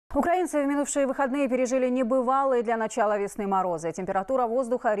Украинцы в минувшие выходные пережили небывалые для начала весны морозы. Температура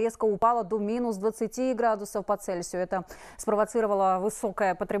воздуха резко упала до минус 20 градусов по Цельсию. Это спровоцировало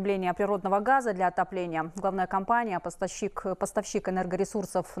высокое потребление природного газа для отопления. Главная компания, поставщик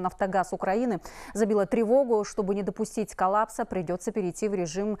энергоресурсов «Нафтогаз Украины», забила тревогу. Чтобы не допустить коллапса, придется перейти в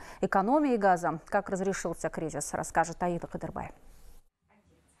режим экономии газа. Как разрешился кризис, расскажет Аида Кадырбай.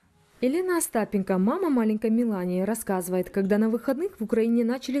 Елена Остапенко, мама маленькой Милании, рассказывает, когда на выходных в Украине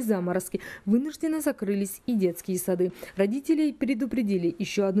начали заморозки, вынужденно закрылись и детские сады. Родителей предупредили,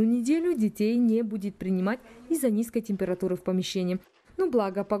 еще одну неделю детей не будет принимать из-за низкой температуры в помещении. Но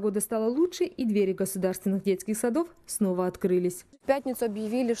благо погода стала лучше, и двери государственных детских садов снова открылись. В пятницу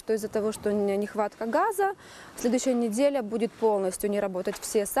объявили, что из-за того, что нехватка газа, следующая неделя будет полностью не работать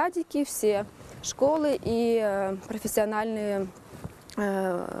все садики, все школы и профессиональные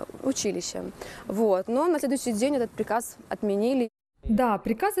училища. Но на следующий день этот приказ отменили. Да,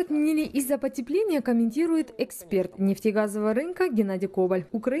 приказ отменили из-за потепления, комментирует эксперт нефтегазового рынка Геннадий Коваль.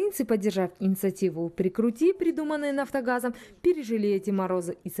 Украинцы, поддержав инициативу «Прикрути», придуманную «Нафтогазом», пережили эти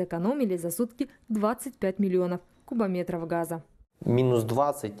морозы и сэкономили за сутки 25 миллионов кубометров газа. Минус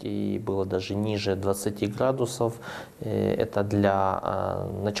 20 и было даже ниже 20 градусов. Это для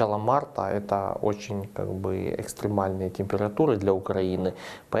начала марта, это очень экстремальные температуры для Украины.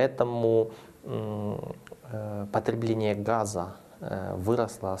 Поэтому потребление газа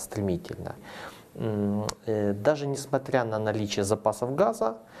выросло стремительно. Даже несмотря на наличие запасов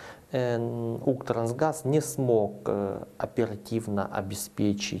газа, Укртрансгаз не смог оперативно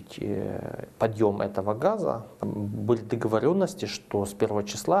обеспечить подъем этого газа. Были договоренности, что с 1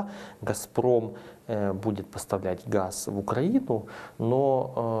 числа «Газпром» будет поставлять газ в Украину,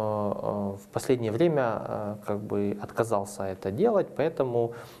 но в последнее время отказался это делать,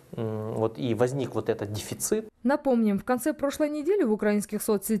 поэтому и возник этот дефицит. Напомним, в конце прошлой недели в украинских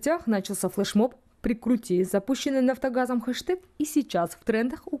соцсетях начался флешмоб «Прикрути», запущенный «Нафтогазом» хэштег и сейчас в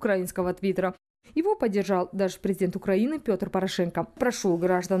трендах украинского твиттера. Его поддержал даже президент Украины Петр Порошенко. Прошу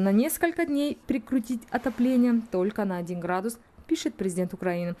граждан на несколько дней прикрутить отопление только на 1 градус, пишет президент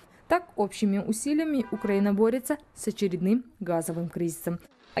Украины. Так, общими усилиями Украина борется с очередным газовым кризисом.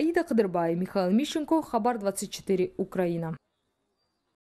 Аида Кадырбай, Михаил Мищенко, Хабар 24, Украина.